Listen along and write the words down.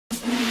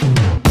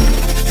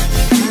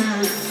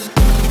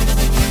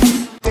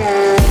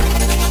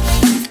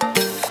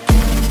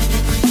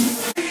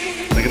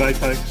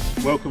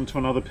Welcome to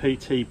another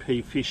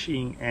PTP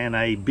Fishing and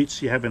a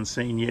bits you haven't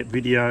seen yet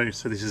video.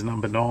 So this is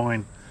number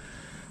 9.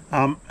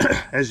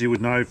 As you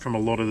would know from a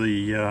lot of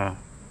the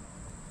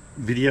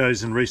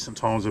videos in recent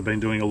times, I've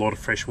been doing a lot of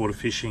freshwater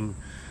fishing,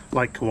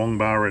 Lake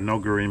Kawangba and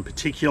Noggera in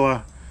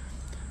particular,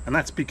 and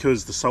that's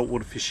because the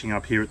saltwater fishing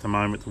up here at the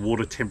moment, the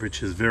water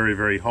temperature is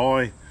very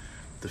high.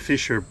 The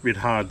fish are a bit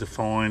hard to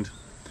find.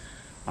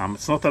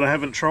 It's not that I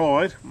haven't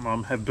tried.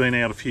 I have been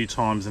out a few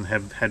times and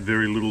have had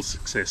very little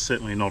success,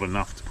 certainly not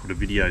enough to put a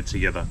video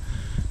together.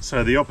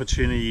 So the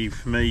opportunity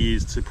for me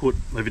is to put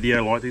a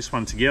video like this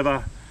one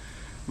together.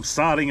 I'm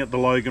starting at the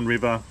Logan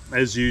River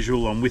as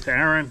usual. I'm with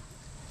Aaron,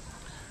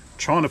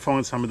 trying to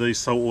find some of these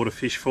saltwater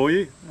fish for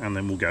you, and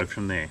then we'll go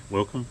from there.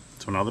 Welcome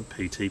to another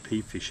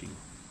PTP Fishing.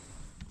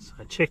 So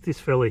check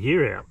this fella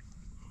here out.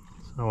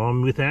 So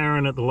I'm with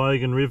Aaron at the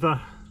Logan River,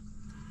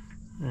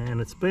 and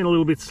it's been a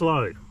little bit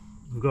slow.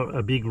 We've got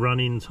a big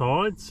run-in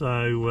tide,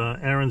 so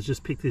Aaron's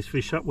just picked this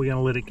fish up. We're going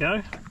to let it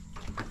go.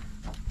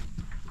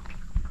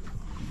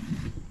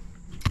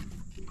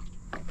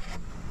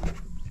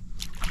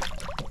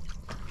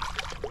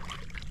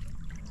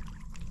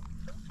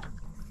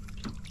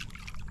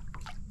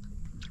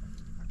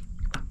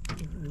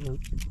 A little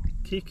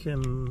kick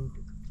and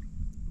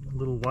a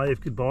little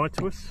wave goodbye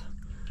to us.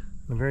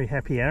 I'm very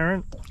happy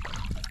Aaron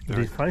with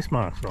his face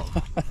masks on.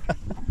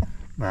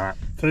 Right,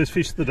 first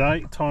fish of the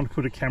day, time to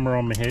put a camera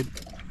on my head.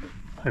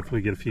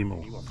 Hopefully get a few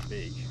more. He was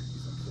big,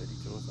 he's like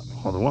 32 or something.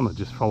 Oh, the one that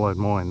just followed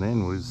mine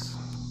then was,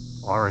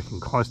 I reckon,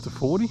 close to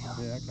 40. Yeah,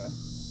 okay.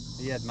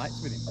 He had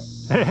mates with him.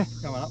 Yeah.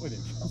 Coming up with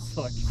him. It's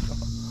like, oh,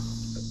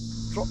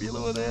 drop your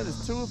lure there,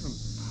 there's 2 of them.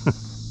 So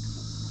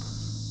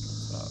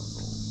it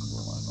was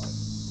all my mate.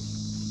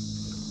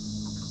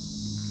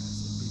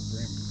 That's a big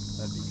brim.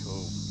 That'd be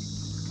cool.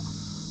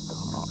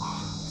 Oh,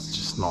 it's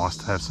just nice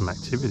to have some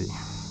activity.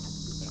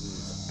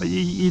 But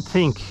you'd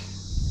think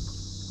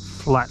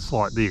flats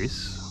like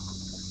this,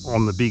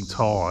 on the big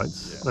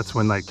tides, yeah, that's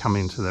when they come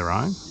into their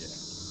own. Yeah.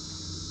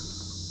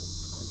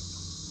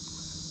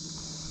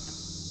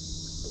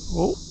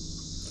 Oh,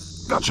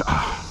 gotcha.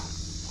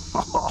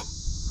 Oh.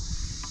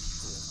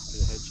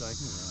 Bit of head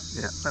shaking, right?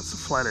 Yeah, that's a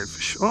flathead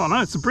fish. Oh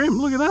no, it's a brim,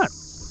 look at that.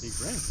 Big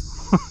brim.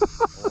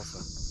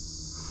 Awesome.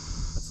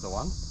 That's the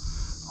one?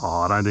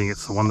 Oh, I don't think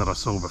it's the one that I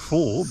saw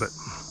before, but...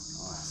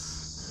 Nice.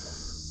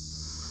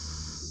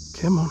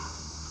 Come on.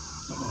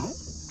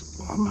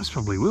 I most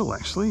probably will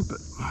actually, but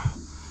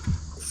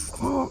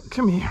oh,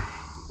 come here.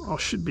 I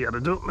should be able to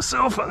do it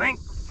myself, I think.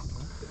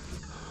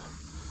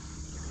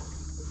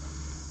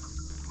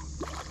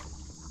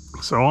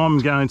 So I'm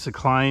going to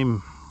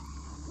claim,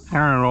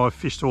 Aaron and I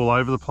fished all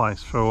over the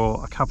place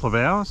for a couple of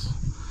hours.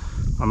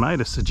 I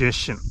made a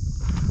suggestion.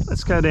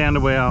 Let's go down to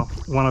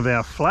one of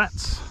our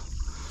flats.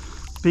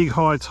 Big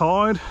high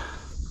tide.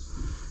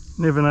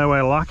 Never know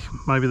our luck.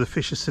 Maybe the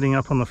fish are sitting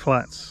up on the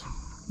flats.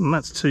 And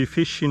that's 2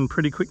 fish in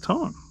pretty quick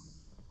time.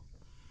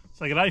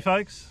 So g'day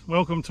folks,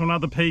 welcome to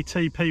another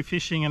PTP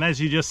Fishing, and as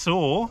you just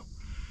saw,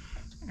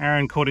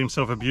 Aaron caught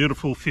himself a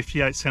beautiful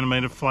 58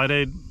 centimetre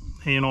flathead.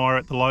 He and I are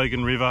at the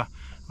Logan River.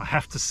 I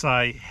have to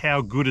say,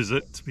 how good is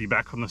it to be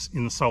back in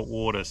the salt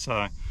water?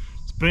 So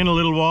it's been a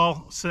little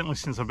while, certainly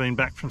since I've been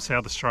back from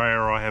South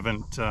Australia. I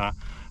haven't, I've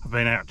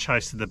been out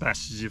chasing the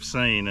bass as you've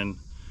seen, and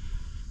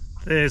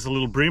there's a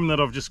little brim that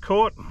I've just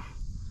caught.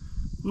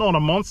 Not a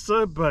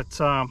monster, but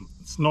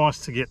it's nice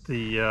to get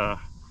the,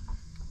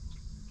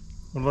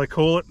 what do they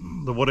call it?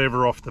 The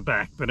whatever off the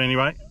back. But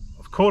anyway,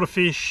 I've caught a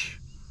fish.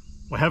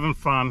 We're having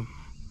fun.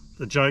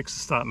 The jokes are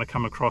starting to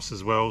come across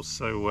as well.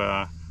 So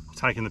we're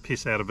taking the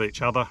piss out of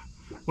each other.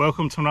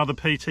 Welcome to another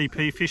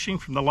PTP Fishing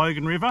from the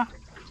Logan River.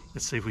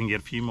 Let's see if we can get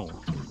a few more.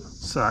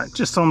 So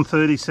just on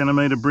 30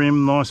 centimetre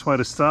brim, nice way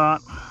to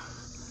start.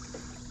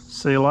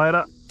 See you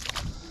later.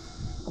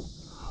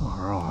 All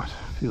right,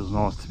 feels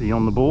nice to be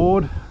on the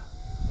board.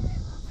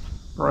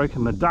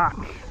 Broken the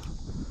duck,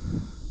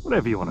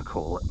 whatever you want to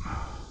call it.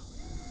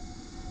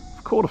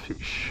 I've caught a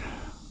fish,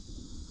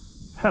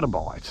 had a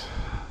bite.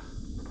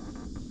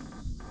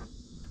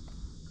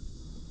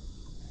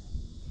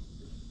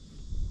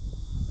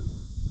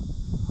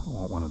 I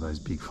want one of those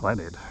big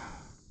flathead.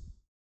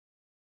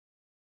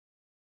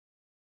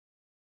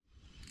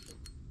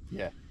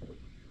 Yeah.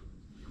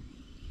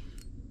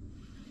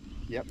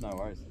 Yep, no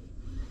worries.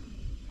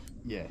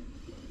 Yeah.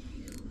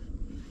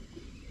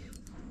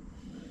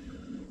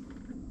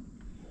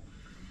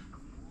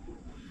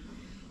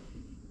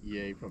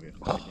 Yeah, you probably have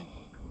to check in.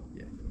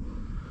 Yeah.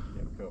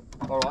 Yeah, cool.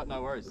 Alright,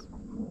 no worries.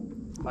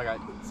 Okay,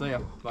 see ya.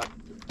 Bye.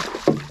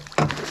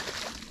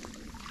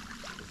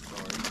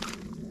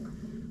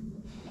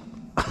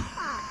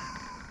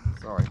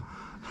 Sorry.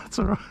 That's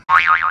alright.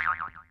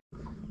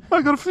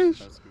 I got a fish.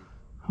 That's good.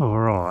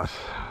 Alright,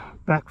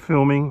 back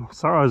filming.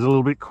 Sorry I was a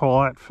little bit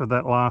quiet for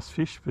that last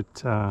fish,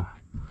 but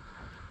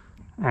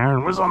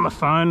Aaron was on the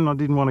phone and I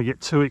didn't want to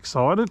get too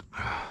excited.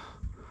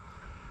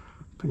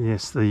 But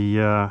yes,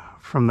 the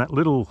from that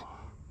little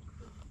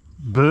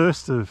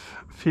burst of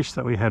fish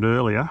that we had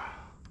earlier,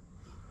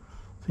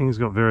 things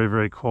got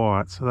very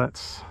quiet. So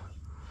that's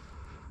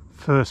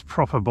First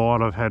proper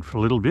bite I've had for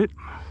a little bit.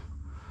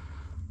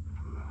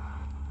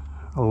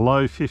 A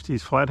low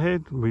 50s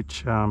flathead,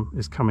 which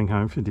is coming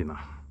home for dinner.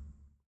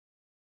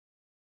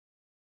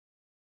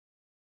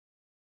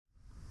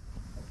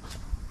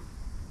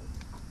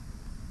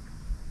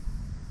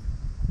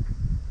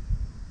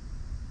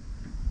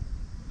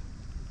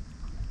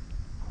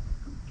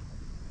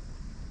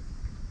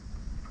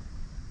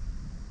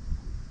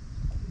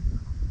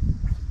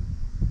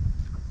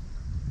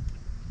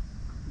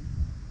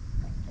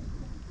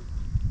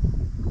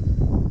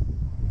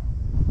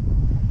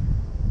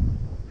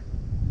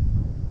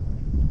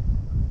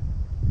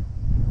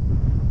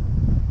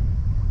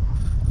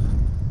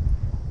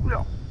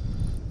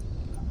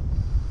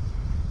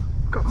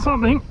 Got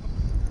something.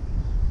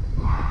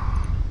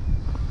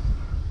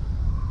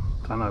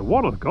 Don't know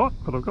what I've got,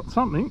 but I've got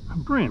something. A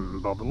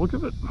brim by the look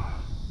of it.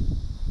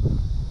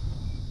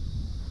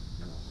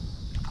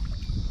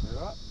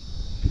 Alright.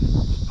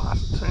 Just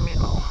pass it to me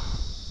and I'll...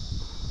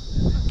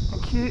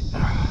 Thank you.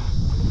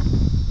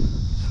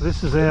 So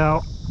this is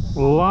our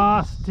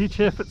last ditch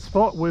effort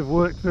spot. We've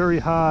worked very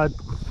hard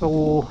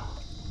for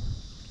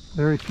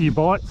very few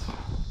bites.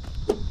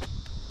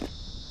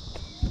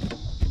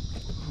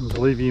 And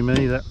believe you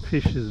me, that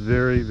fish is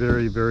very,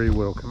 very, very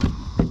welcome.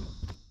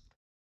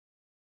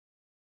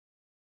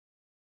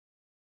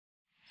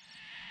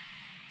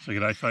 So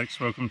g'day folks,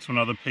 welcome to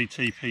another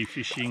PTP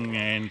Fishing,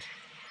 and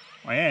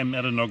I am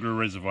at Enoggera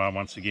Reservoir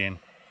once again.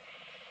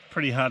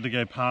 Pretty hard to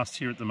go past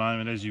here at the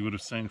moment, as you would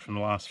have seen from the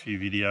last few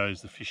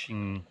videos. The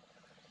fishing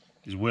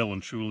is well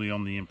and truly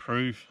on the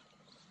improve.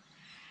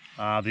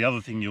 The other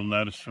thing you'll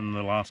notice from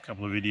the last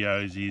couple of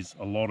videos is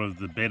a lot of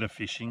the better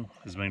fishing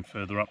has been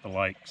further up the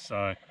lake.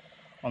 So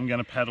I'm going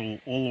to paddle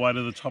all the way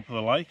to the top of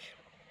the lake.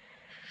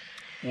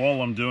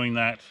 While I'm doing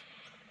that,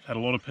 I've had a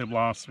lot of people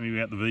ask me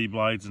about the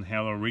V-Blades and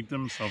how I rig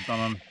them, so I've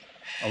done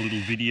a little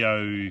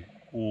video,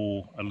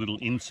 or a little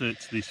insert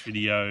to this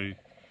video,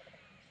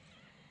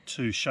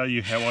 to show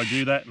you how I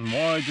do that and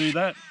why I do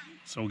that.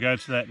 So we'll go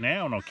to that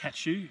now, and I'll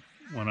catch you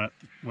when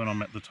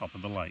I'm at the top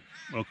of the lake.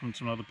 Welcome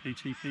to another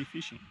PTP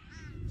Fishing.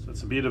 So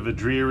it's a bit of a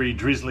dreary,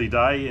 drizzly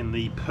day, and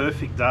the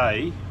perfect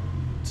day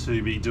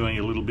to be doing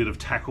a little bit of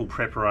tackle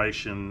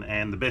preparation.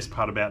 And the best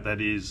part about that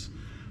is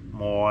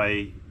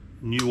my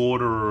new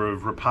order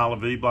of Rapala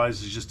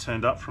V-Blades has just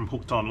turned up from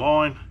Hooked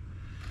Online.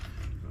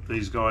 Got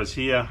these guys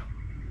here,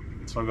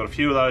 so I've got a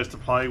few of those to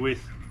play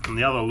with. And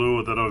the other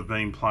lure that I've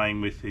been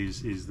playing with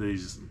is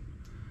these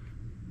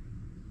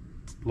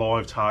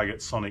live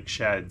target sonic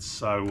shads.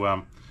 So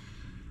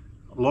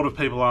a lot of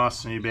people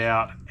ask me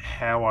about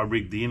how I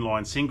rig the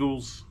inline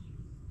singles,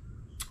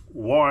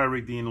 why I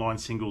rig the inline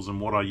singles,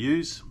 and what I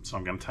use. So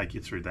I'm going to take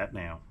you through that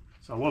now.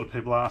 So a lot of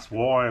people ask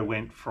why I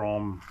went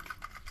from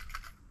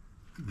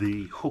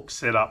the hook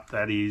setup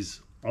that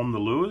is on the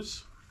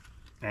lures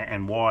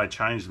and why I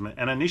changed them.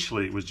 And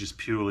initially it was just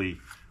purely,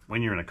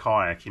 when you're in a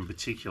kayak in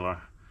particular,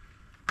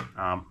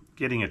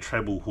 getting a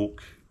treble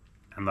hook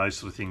and those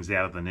sort of things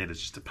out of the net is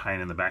just a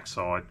pain in the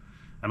backside.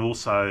 And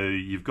also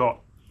you've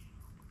got,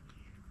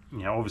 you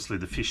know, obviously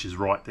the fish is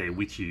right there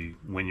with you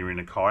when you're in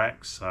a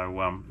kayak,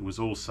 so it was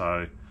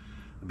also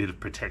a bit of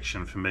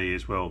protection for me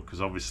as well, because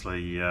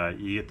obviously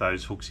you get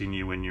those hooks in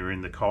you when you're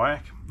in the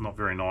kayak. Not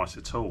very nice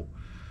at all.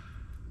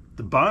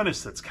 The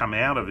bonus that's come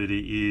out of it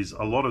is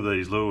a lot of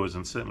these lures,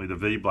 and certainly the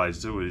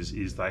V-Blades do,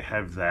 is they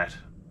have that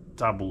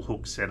double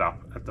hook set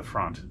up at the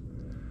front.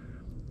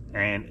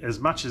 And as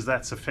much as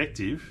that's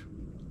effective,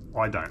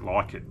 I don't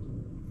like it.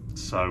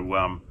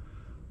 So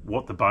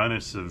what the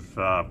bonus of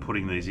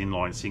putting these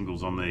inline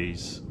singles on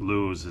these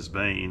lures has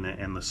been,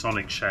 and the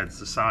sonic shad's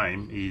the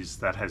same, is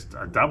that has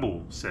a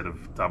double set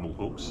of double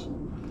hooks.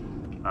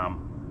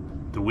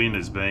 The win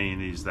has been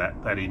is that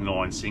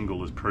inline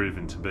single has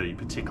proven to be,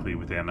 particularly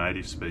with our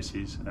native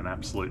species, an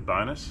absolute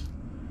bonus.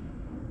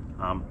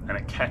 And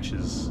it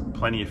catches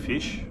plenty of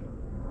fish,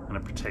 and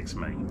it protects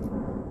me.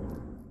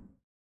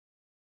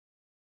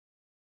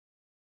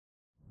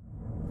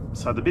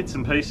 So the bits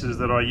and pieces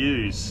that I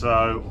use,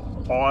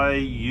 so I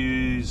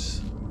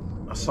use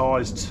a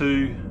size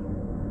 2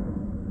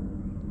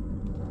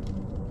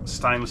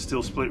 stainless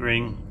steel split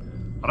ring.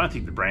 I don't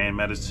think the brand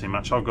matters too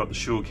much. I've got the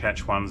Sure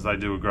Catch ones, they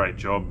do a great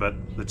job, but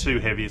the too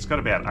heavy, it's got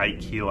about 8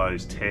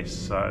 kilos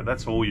test, so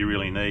that's all you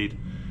really need.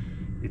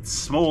 It's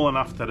small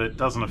enough that it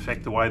doesn't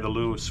affect the way the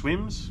lure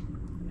swims,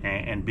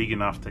 and big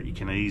enough that you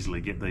can easily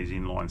get these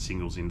inline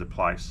singles into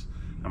place.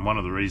 And one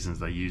of the reasons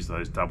they use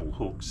those double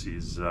hooks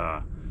is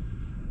yeah,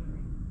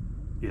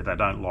 they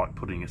don't like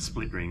putting a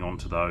split ring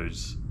onto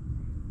those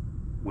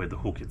where the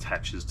hook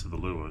attaches to the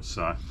lure.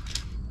 So,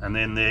 and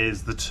then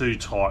there's the two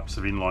types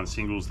of inline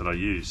singles that I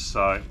use.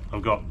 So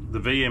I've got the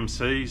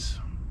VMCs,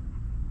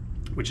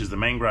 which is the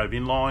mangrove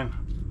inline,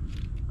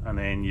 and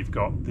then you've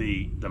got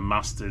the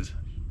mustard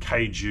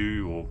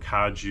Kaju or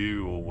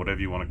Kaju or whatever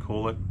you want to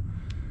call it.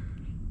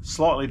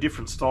 Slightly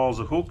different styles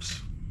of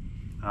hooks.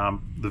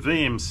 The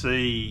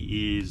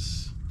VMC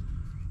is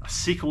a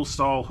sickle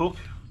style hook.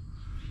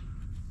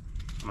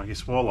 I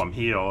guess while I'm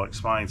here, I'll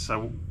explain.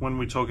 So when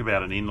we talk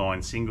about an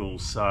inline single,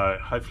 so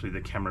hopefully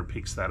the camera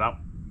picks that up,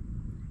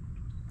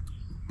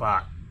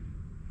 but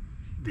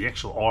the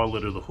actual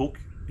eyelet of the hook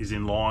is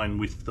in line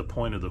with the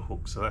point of the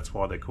hook, so that's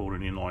why they're called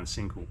an inline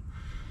single.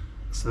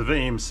 So the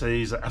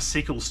VMC is a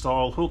sickle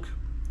style hook,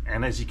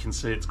 and as you can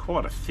see, it's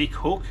quite a thick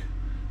hook,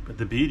 but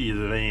the beauty of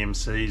the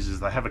VMCs is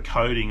they have a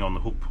coating on the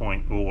hook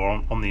point,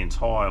 or on the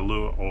entire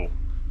lure,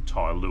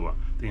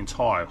 the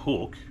entire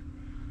hook,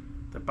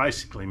 that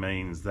basically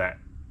means that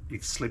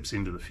it slips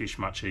into the fish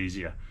much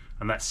easier.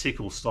 And that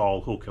sickle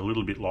style hook, a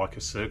little bit like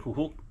a circle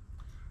hook,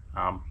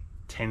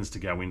 tends to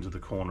go into the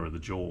corner of the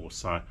jaw.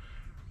 So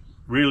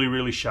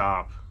really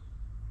sharp,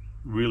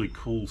 really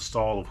cool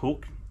style of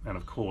hook, and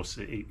of course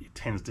it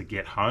tends to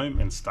get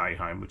home and stay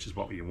home, which is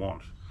what you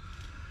want.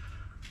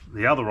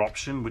 The other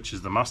option, which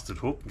is the mustard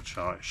hook, which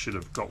I should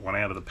have got one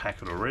out of the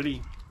packet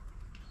already.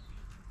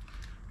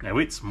 Now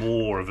it's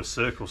more of a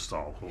circle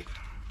style hook.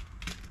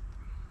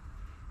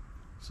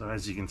 So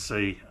as you can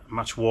see,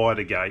 much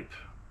wider gape,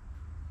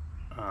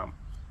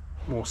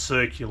 more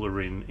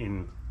circular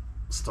in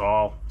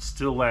style,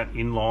 still that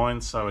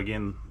inline. So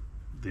again,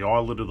 the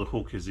eyelet of the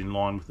hook is in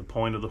line with the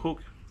point of the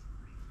hook,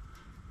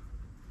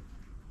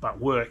 but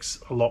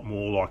works a lot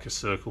more like a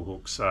circle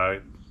hook.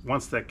 So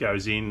once that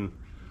goes in,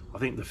 I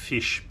think the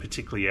fish,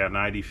 particularly our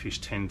native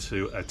fish, tend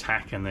to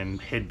attack and then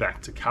head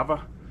back to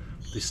cover.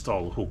 This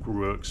style of hook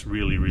works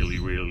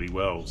really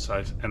well.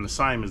 So, and the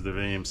same as the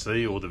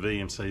VMC, or the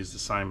VMC is the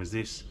same as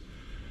this,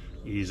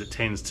 is it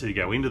tends to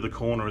go into the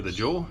corner of the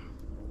jaw,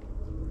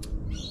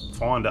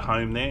 find a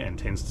home there, and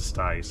tends to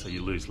stay, so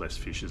you lose less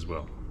fish as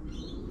well.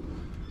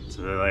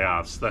 So there they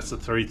are. So that's the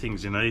three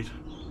things you need.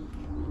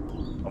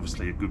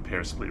 Obviously a good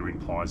pair of split ring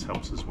pliers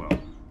helps as well.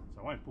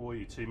 So I won't bore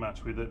you too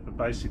much with it, but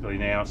basically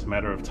now it's a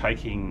matter of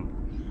taking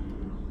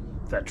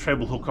that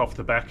treble hook off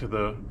the back of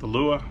the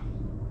lure,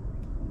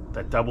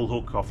 that double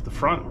hook off the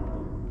front,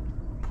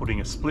 putting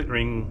a split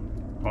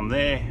ring on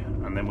there,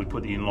 and then we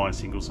put the inline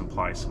singles in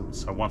place.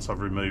 So once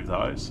I've removed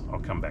those, I'll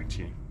come back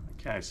to you.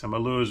 Okay, so my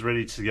lure's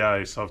ready to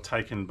go. So I've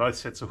taken both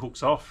sets of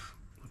hooks off,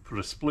 I've put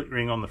a split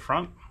ring on the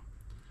front,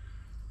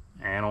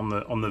 and on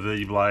the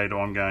V-Blade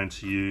I'm going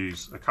to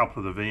use a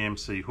couple of the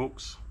VMC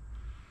hooks.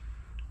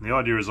 And the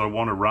idea is I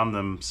want to run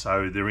them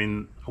so they're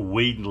in a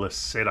weedless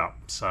setup.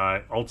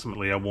 So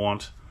ultimately I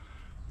want,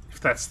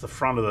 if that's the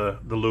front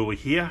of the lure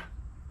here,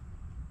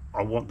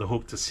 I want the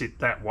hook to sit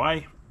that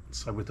way,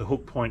 so with the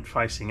hook point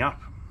facing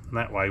up, and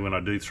that way when I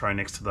do throw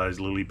next to those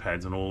lily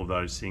pads and all of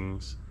those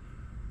things,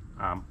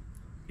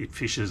 it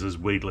fishes as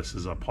weedless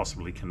as I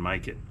possibly can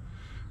make it.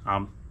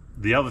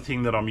 The other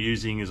thing that I'm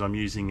using is I'm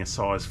using a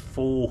size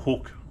 4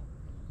 hook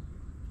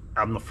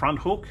on the front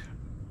hook,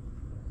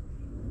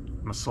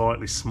 and a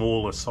slightly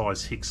smaller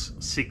size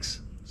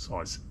 6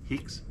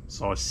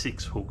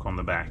 hook on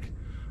the back.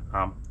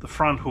 The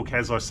front hook,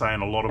 as I say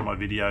in a lot of my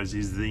videos,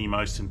 is the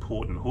most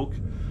important hook.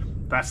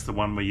 That's the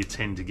one where you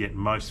tend to get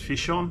most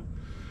fish on.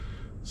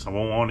 So I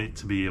want it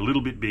to be a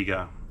little bit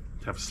bigger,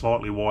 to have a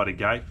slightly wider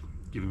gape,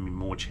 giving me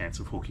more chance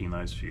of hooking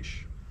those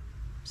fish.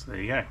 So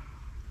there you go.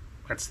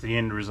 That's the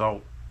end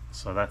result.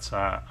 So that's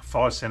a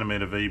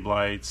 5cm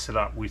V-Blade set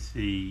up with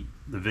the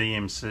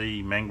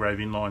VMC mangrove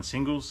inline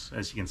singles.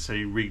 As you can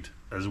see, rigged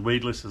as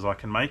weedless as I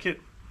can make it.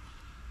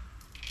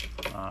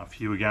 If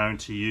you were going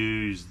to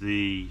use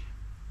the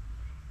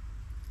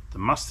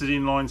mustard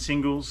inline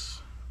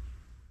singles,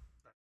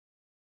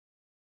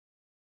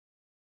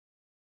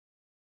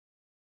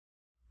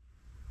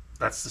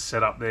 that's the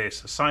setup there.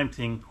 So same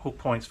thing, hook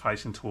points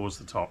facing towards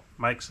the top,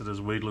 makes it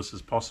as weedless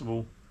as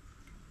possible,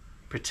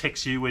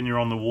 protects you when you're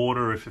on the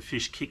water if a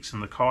fish kicks in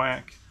the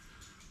kayak,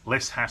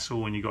 less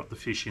hassle when you got the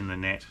fish in the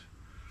net.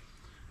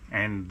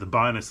 And the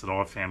bonus that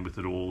I've found with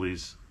it all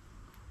is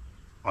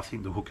I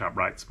think the hookup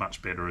rate's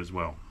much better as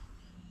well.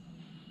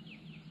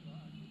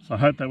 So I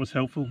hope that was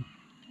helpful.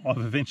 I've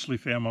eventually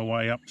found my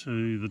way up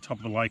to the top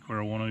of the lake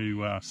where I want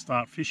to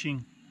start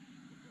fishing.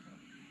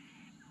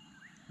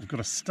 I've got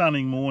a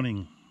stunning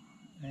morning,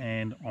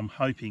 and I'm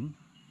hoping,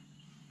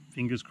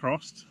 fingers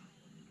crossed,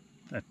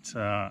 that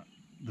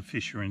the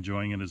fish are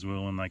enjoying it as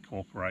well and they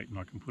cooperate, and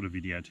I can put a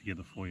video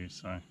together for you.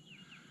 So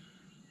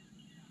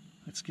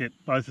let's get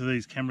both of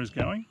these cameras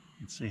going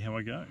and see how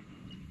I go.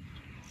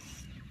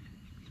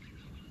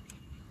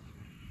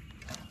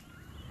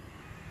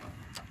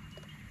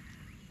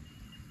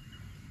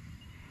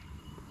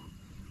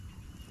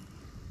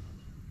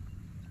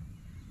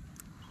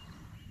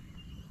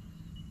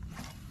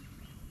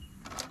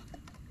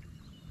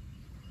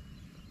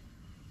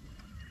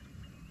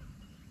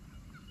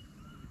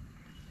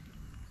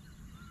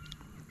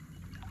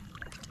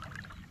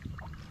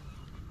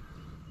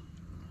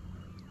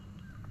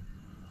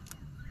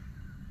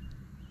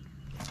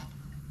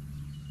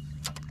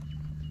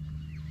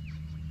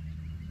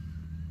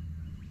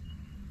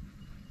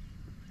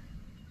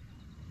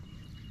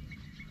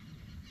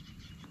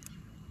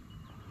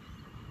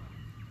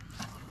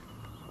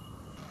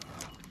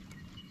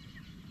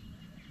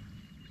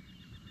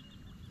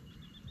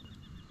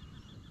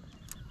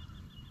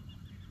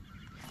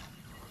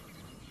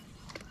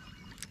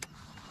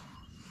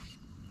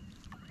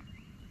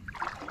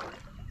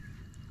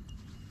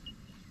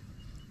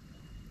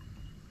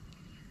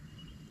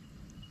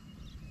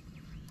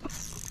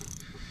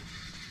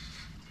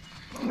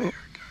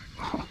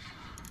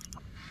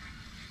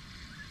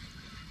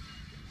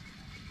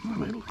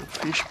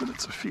 little fish, but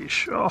it's a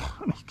fish. Oh,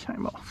 and he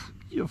came off.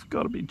 You've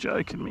got to be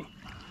joking me.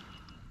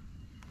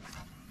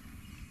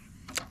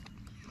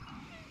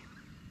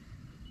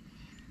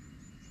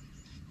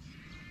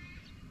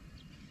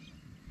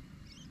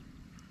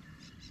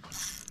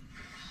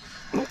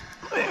 Oh,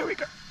 there we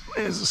go.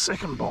 There's the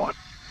second bite.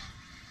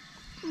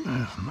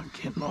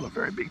 Again, not a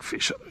very big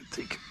fish, I don't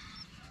think.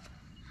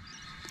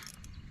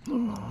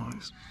 Oh,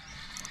 he's...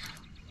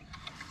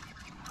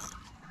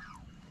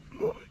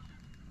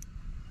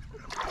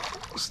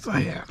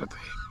 Stay out of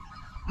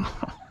there.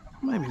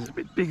 Maybe he's a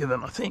bit bigger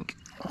than I think.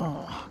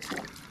 Oh.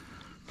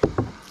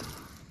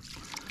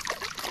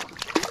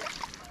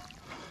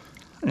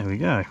 There we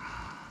go.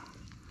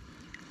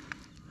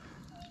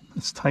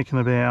 It's taken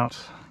about,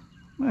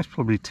 most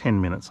probably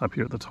 10 minutes up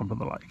here at the top of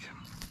the lake.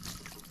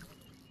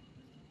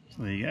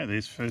 So there you go,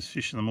 there's first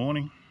fish in the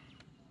morning.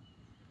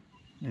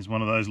 There's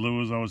one of those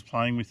lures I was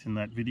playing with in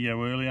that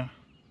video earlier.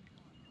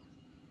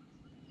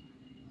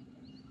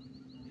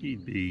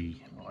 He'd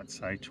be, I'd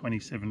say,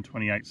 27,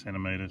 28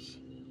 centimetres.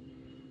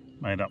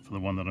 Made up for the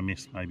one that I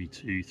missed maybe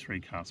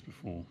 2-3 casts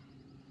before.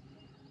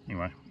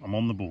 Anyway, I'm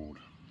on the board.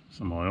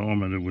 So my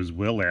oimeter was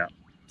well out.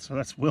 So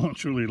that's well and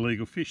truly a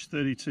legal fish,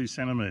 32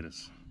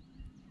 centimetres.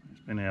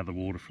 It's been out of the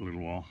water for a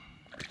little while.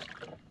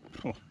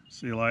 Oh,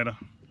 see you later.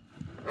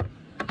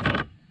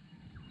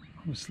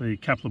 Obviously a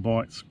couple of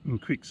bites in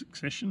quick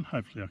succession.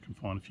 Hopefully I can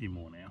find a few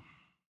more now.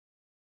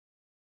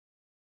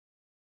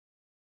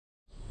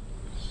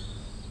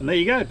 And there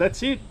you go,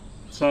 that's it.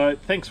 So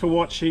thanks for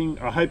watching.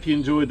 I hope you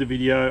enjoyed the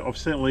video. I've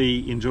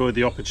certainly enjoyed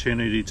the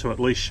opportunity to at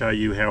least show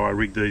you how I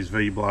rig these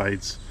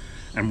V-blades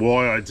and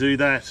why I do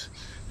that.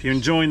 If you're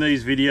enjoying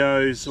these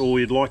videos or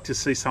you'd like to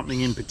see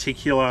something in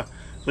particular,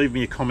 leave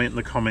me a comment in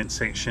the comment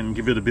section.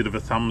 Give it a bit of a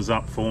thumbs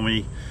up for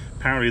me.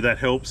 Apparently that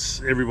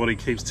helps. Everybody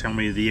keeps telling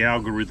me the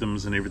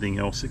algorithms and everything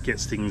else, it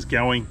gets things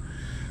going.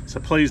 So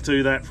please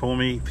do that for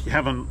me. If you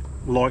haven't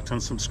liked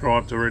and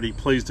subscribed already,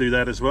 please do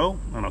that as well.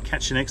 And I'll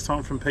catch you next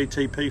time from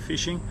PTP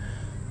Fishing.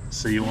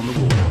 See you on the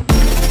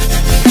water.